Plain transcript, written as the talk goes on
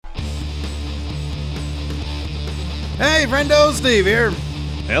Hey, friendo, Steve here.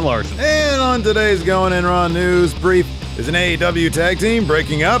 And Larson. And on today's Going In Raw News Brief, is an AEW tag team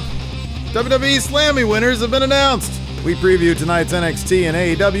breaking up? WWE Slammy winners have been announced. We preview tonight's NXT and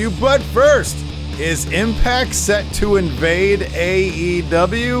AEW, but first, is Impact set to invade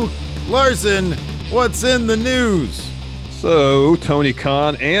AEW? Larson, what's in the news? So, Tony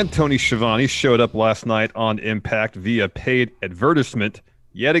Khan and Tony Schiavone showed up last night on Impact via paid advertisement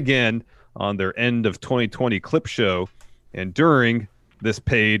yet again on their end of 2020 clip show. And during this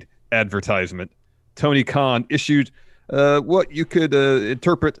paid advertisement, Tony Khan issued what you could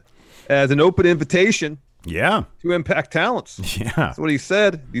interpret as an open invitation to Impact talents. Yeah. That's what he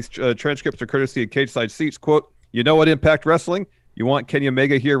said. These transcripts are courtesy of Cage Side Seats. Quote, "You know what, Impact Wrestling? You want Kenny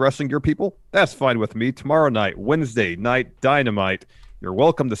Omega here wrestling your people? That's fine with me. Tomorrow night, Wednesday night, Dynamite. You're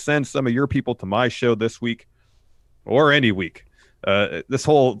welcome to send some of your people to my show this week or any week." This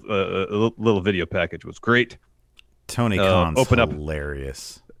whole little video package was great. Tony Khan's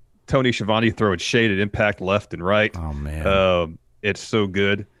hilarious. Tony Schiavone throwing shade at Impact left and right. Oh, man. It's so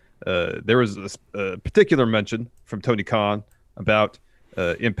good. There was a particular mention from Tony Khan about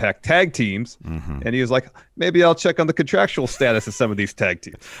Impact tag teams, and he was like, maybe I'll check on the contractual status of some of these tag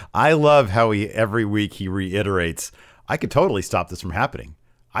teams. I love how every week he reiterates, I could totally stop this from happening.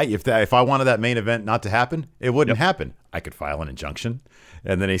 If I wanted that main event not to happen, it wouldn't happen. I could file an injunction.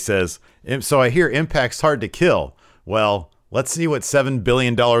 And then he says, so I hear Impact's hard to kill. Well, let's see what $7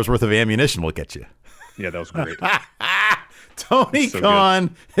 billion worth of ammunition will get you. Yeah, that was great. Tony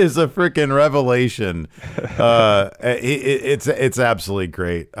Khan is a freaking revelation. It's absolutely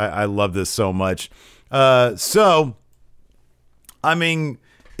great. I love this so much. So, I mean,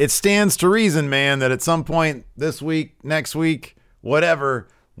 it stands to reason, man, that at some point this week, next week, whatever,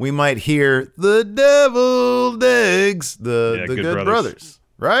 we might hear the Devil Digs, the Good Brothers,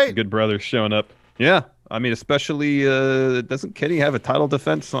 right? Good Brothers showing up. Yeah. I mean, especially, doesn't Kenny have a title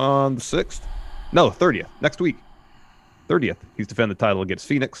defense on the 6th? No, 30th, next week. 30th, he's defending the title against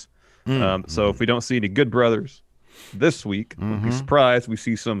Phoenix. So if we don't see any Good Brothers this week, we'll be surprised we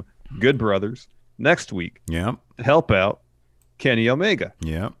see some Good Brothers next week. Yeah. Help out Kenny Omega.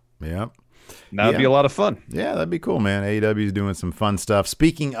 Yeah. That'd be a lot of fun. Yeah, that'd be cool, man. AEW's doing some fun stuff.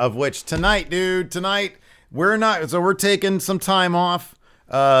 Speaking of which, tonight, we're taking some time off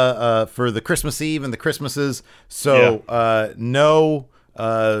for the Christmas Eve and the Christmases. So no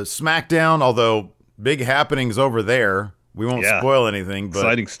SmackDown, although big happenings over there. We won't spoil anything, but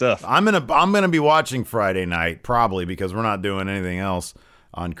exciting stuff. I'm gonna be watching Friday night probably because we're not doing anything else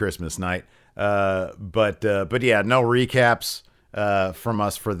on Christmas night. But yeah, no recaps from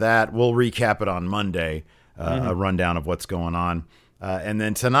us for that. We'll recap it on Monday. A rundown of what's going on. And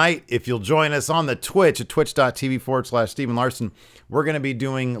then tonight, if you'll join us on the Twitch at twitch.tv/Steven Larson, we're going to be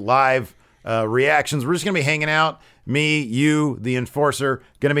doing live reactions. We're just going to be hanging out. Me, you, the Enforcer,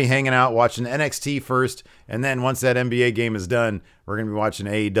 going to be hanging out, watching NXT first. And then once that NBA game is done, we're going to be watching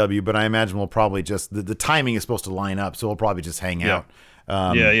AEW. But I imagine we'll probably just, the timing is supposed to line up, so we'll probably just hang out.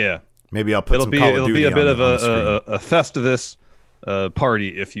 Maybe I'll put some Call of Duty. It'll be a bit of a Festivus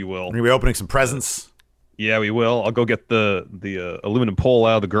party, if you will. We're going to be opening some presents. Yeah, we will. I'll go get the aluminum pole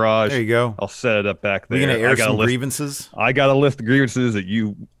out of the garage. There you go. I'll set it up back there. We're going to air some grievances? I got a list of grievances that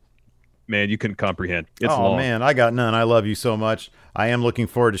you couldn't comprehend. It's long. Man, I got none. I love you so much. I am looking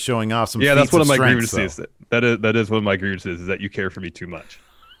forward to showing off some. Yeah, that's one of my strength, grievances. That is one of my grievances is that you care for me too much.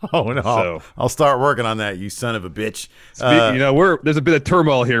 Oh no! So, I'll start working on that. You son of a bitch. There's a bit of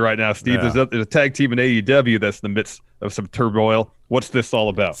turmoil here right now, Steve. Yeah. There's a tag team in AEW that's in the midst of some turmoil. What's this all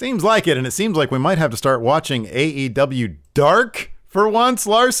about? Seems like it, and it seems like we might have to start watching AEW Dark for once,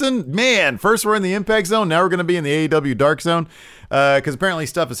 Larson. Man, first we're in the Impact Zone, now we're going to be in the AEW Dark Zone, because apparently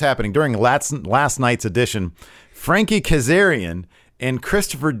stuff is happening. During last night's edition, Frankie Kazarian and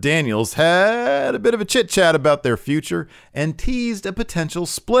Christopher Daniels had a bit of a chit-chat about their future and teased a potential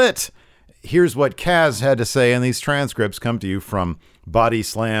split. Here's what Kaz had to say, and these transcripts come to you from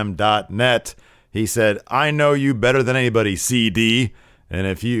bodyslam.net. He said, "I know you better than anybody, CD. And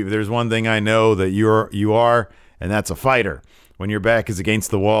if there's one thing I know that you are, and that's a fighter. When your back is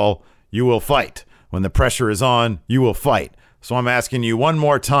against the wall, you will fight. When the pressure is on, you will fight. So I'm asking you one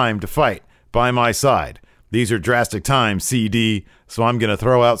more time to fight by my side. These are drastic times, CD, so I'm going to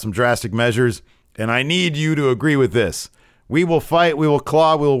throw out some drastic measures, and I need you to agree with this. We will fight, we will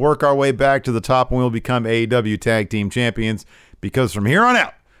claw, we will work our way back to the top, and we will become AEW Tag Team Champions, because from here on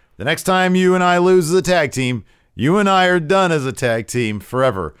out, the next time you and I lose as a tag team, you and I are done as a tag team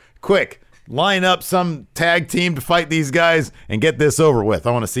forever. Quick, line up some tag team to fight these guys and get this over with.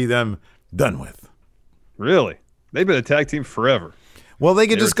 I want to see them done with." Really? They've been a tag team forever. Well, they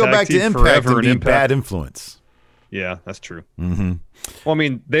could just go back to Impact and be Bad Influence. Yeah, that's true. Mm-hmm. Well, I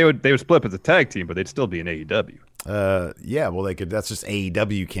mean, they would split up as a tag team, but they'd still be in AEW. Yeah, well, they could. That's just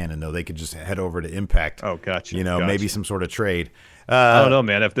AEW canon, though. They could just head over to Impact. Oh, gotcha. Maybe some sort of trade. I don't know,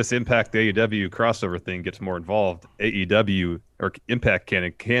 man. If this Impact AEW crossover thing gets more involved, AEW or Impact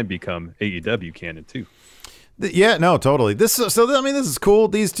canon can become AEW canon too. Yeah, no, totally. This is cool.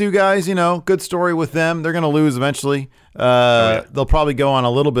 These two guys, good story with them. They're going to lose eventually. They'll probably go on a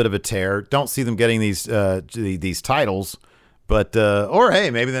little bit of a tear. Don't see them getting these titles. But or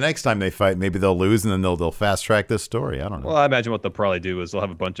hey, maybe the next time they fight, maybe they'll lose and then they'll fast track this story. I don't know. Well, I imagine what they'll probably do is they'll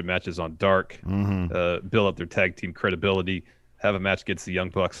have a bunch of matches on Dark, build up their tag team credibility, have a match against the Young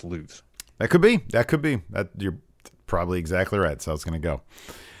Bucks, lose. That could be. You're probably exactly right. That's how it's going to go.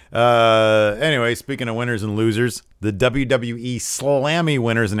 Anyway, speaking of winners and losers, the WWE Slammy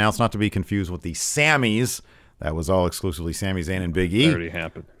winners announced, not to be confused with the Sammys. That was all exclusively Sami Zayn and Big E. That already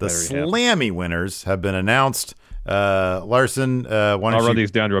happened. The Slammy winners have been announced. Larson, why don't I'll run these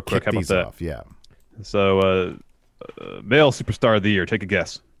down real quick. How about that? Off? Yeah. So, male superstar of the year. Take a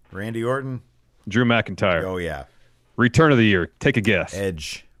guess. Randy Orton. Drew McIntyre. Oh yeah. Return of the year. Take a guess.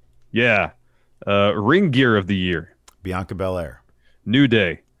 Edge. Yeah. Ring gear of the year. Bianca Belair. New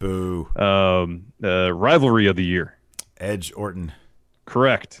Day. Boo. Rivalry of the year. Edge Orton.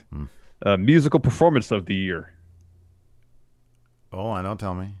 Correct. Musical performance of the year. Oh, I don't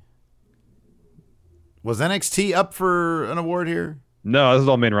tell me. Was NXT up for an award here? No, this is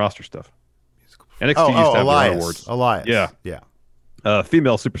all main roster stuff. NXT used to have their own awards. Elias. Yeah.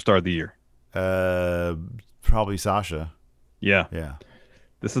 Female superstar of the year. Probably Sasha. Yeah.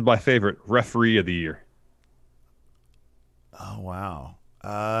 This is my favorite. Referee of the year. Oh, wow.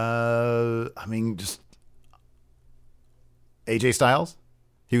 Just AJ Styles?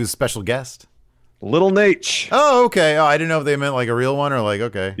 He was a special guest. Little Nate. Oh, okay. Oh, I didn't know if they meant like a real one or like,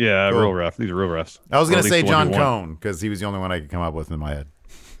 okay. Yeah, cool. Real ref. These are real refs. I was going to say John Cone because he was the only one I could come up with in my head.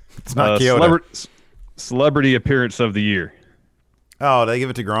 It's not Kyoto. Celebrity appearance of the year. Oh, did they give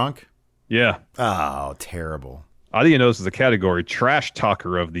it to Gronk? Yeah. Oh, terrible. I didn't know this is a category. Trash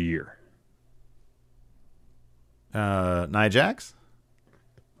talker of the year. Nia Jax?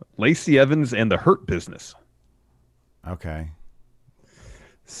 Lacey Evans and the Hurt Business. Okay.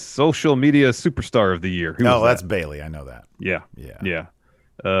 Social media superstar of the year. That's Bailey. I know that. Yeah.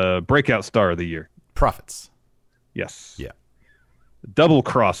 Breakout star of the year. Profits. Yes. Yeah. Double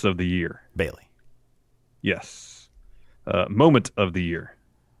cross of the year. Bailey. Yes. Moment of the year.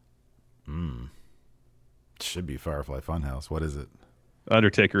 Should be Firefly Funhouse. What is it?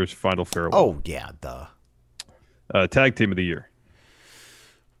 Undertaker's Final Farewell. Oh, yeah, duh. Tag team of the year.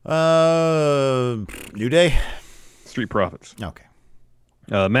 New Day. Street Profits. Okay.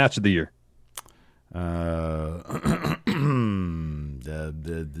 Match of the year.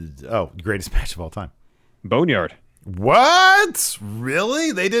 Greatest match of all time. Boneyard. What?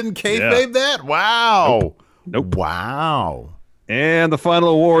 Really? They didn't kayfabe that? Wow. Nope. Wow. And the final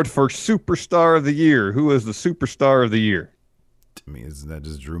award for Superstar of the Year. Who is the Superstar of the Year? I mean, isn't that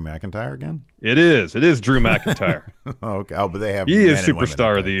just Drew McIntyre again? It is. It is Drew McIntyre. Okay. Oh, but they have. He is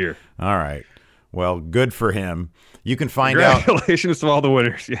Superstar of the Year. All right. Well, good for him. You can find out. Congratulations to all the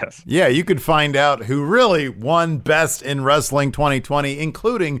winners. Yes. Yeah, you can find out who really won Best in Wrestling 2020,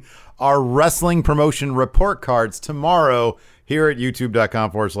 including our wrestling promotion report cards tomorrow here at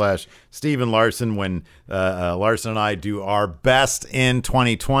youtube.com/Steven Larson when Larson and I do our best in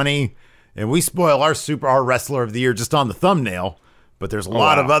 2020. And we spoil our wrestler of the year just on the thumbnail. But there's a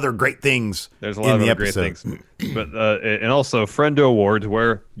lot of other great things. There's a lot of other great things. But and also Friendo Awards,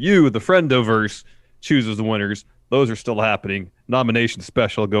 where you, the Friendoverse, chooses the winners. Those are still happening. Nomination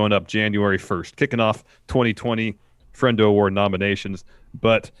special going up January 1st, kicking off 2020 Friendo Award nominations.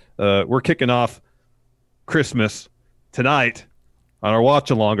 But we're kicking off Christmas tonight on our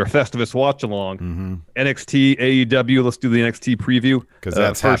watch-along, our Festivus watch-along. NXT, AEW, let's do the NXT preview. Because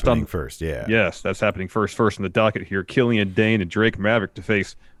that's happening first, yeah. Yes, that's happening first. First on the docket here, Killian Dane and Drake Maverick to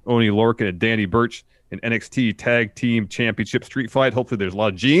face Oney Lorcan and Danny Burch in NXT Tag Team Championship Street Fight. Hopefully there's a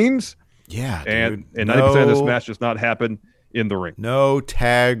lot of jeans. Yeah, and 90% of this match does not happen in the ring. No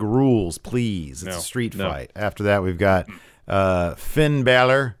tag rules, please. It's a street fight. After that, we've got Finn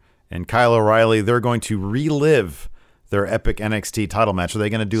Balor and Kyle O'Reilly. They're going to relive their epic NXT title match. Are they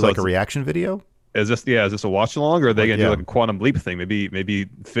going to do like a reaction video? Is this a watch along, or are they going to do like a quantum leap thing? Maybe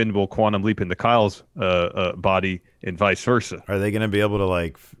Finn will quantum leap into Kyle's body and vice versa. Are they going to be able to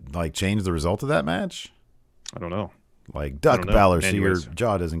like change the result of that match? I don't know. Like duck Balor, so your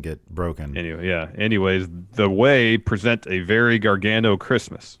jaw doesn't get broken. Anyways, the Way present a very Gargano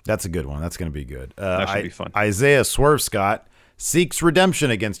Christmas. That's a good one. That's going to be good. That should be fun. Isaiah Swerve Scott seeks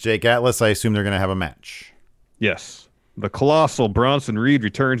redemption against Jake Atlas. I assume they're going to have a match. Yes. The colossal Bronson Reed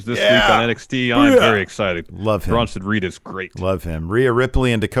returns this week on NXT. I'm very excited. Love him. Bronson Reed is great. Love him. Rhea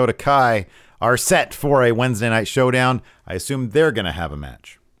Ripley and Dakota Kai are set for a Wednesday night showdown. I assume they're going to have a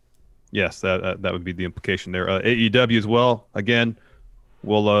match. Yes, that would be the implication there. AEW as well. Again,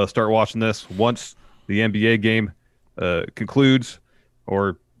 we'll start watching this once the NBA game concludes,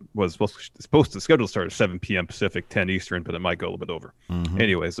 or was supposed to schedule to start at 7 p.m. Pacific, 10 Eastern, but it might go a little bit over.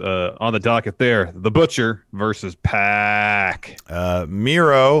 Anyways, on the docket there, The Butcher versus Pac.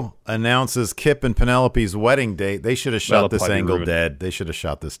 Miro announces Kip and Penelope's wedding date. They should have shot this angle dead. They should have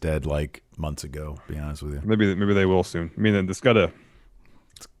shot this dead like months ago, to be honest with you. Maybe they will soon. I mean, it's got to...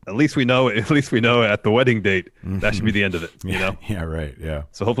 At least we know at the wedding date, that should be the end of it, you know? Yeah, right, yeah.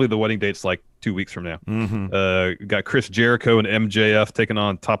 So hopefully the wedding date's like 2 weeks from now. Got Chris Jericho and MJF taking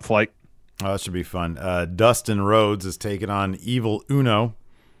on Top Flight. Oh, that should be fun. Dustin Rhodes is taking on Evil Uno.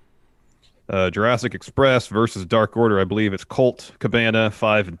 Jurassic Express versus Dark Order. I believe it's Colt, Cabana,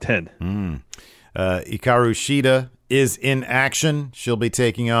 5 and 10. Hikaru Shida is in action. She'll be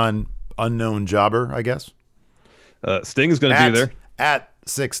taking on Unknown Jobber, I guess. Sting is going to be there. At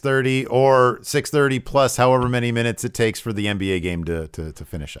 6:30 or 6:30 plus however many minutes it takes for the NBA game to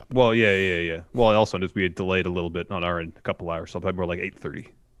finish up. Well, yeah. Well, also just be delayed a little bit on our end, a couple hours, so probably more like 8:30.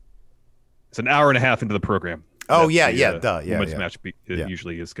 It's an hour and a half into the program. Oh, That's the match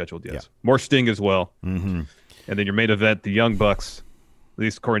usually is scheduled, yes. Yeah. More Sting as well. And then your main event, the Young Bucks, at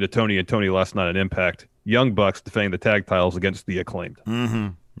least according to Tony and Tony last night on Impact, Young Bucks defending the tag titles against the Acclaimed.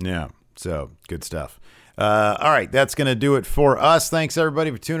 Yeah, so good stuff. All right, that's going to do it for us. Thanks,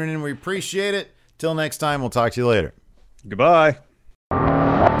 everybody, for tuning in. We appreciate it. Till next time, we'll talk to you later. Goodbye.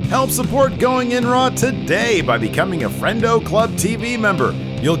 Help support Going In Raw today by becoming a Friendo Club TV member.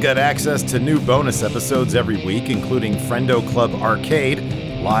 You'll get access to new bonus episodes every week, including Friendo Club Arcade,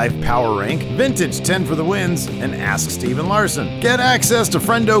 Live Power Rank, Vintage 10 for the Wins, and Ask Steven Larson. Get access to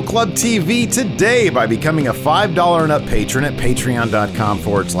Friendo Club TV today by becoming a $5 and up patron at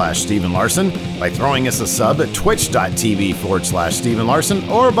patreon.com/Steven Larson, by throwing us a sub at twitch.tv/Steven Larson,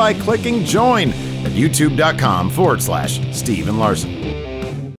 or by clicking join at youtube.com/Steven Larson.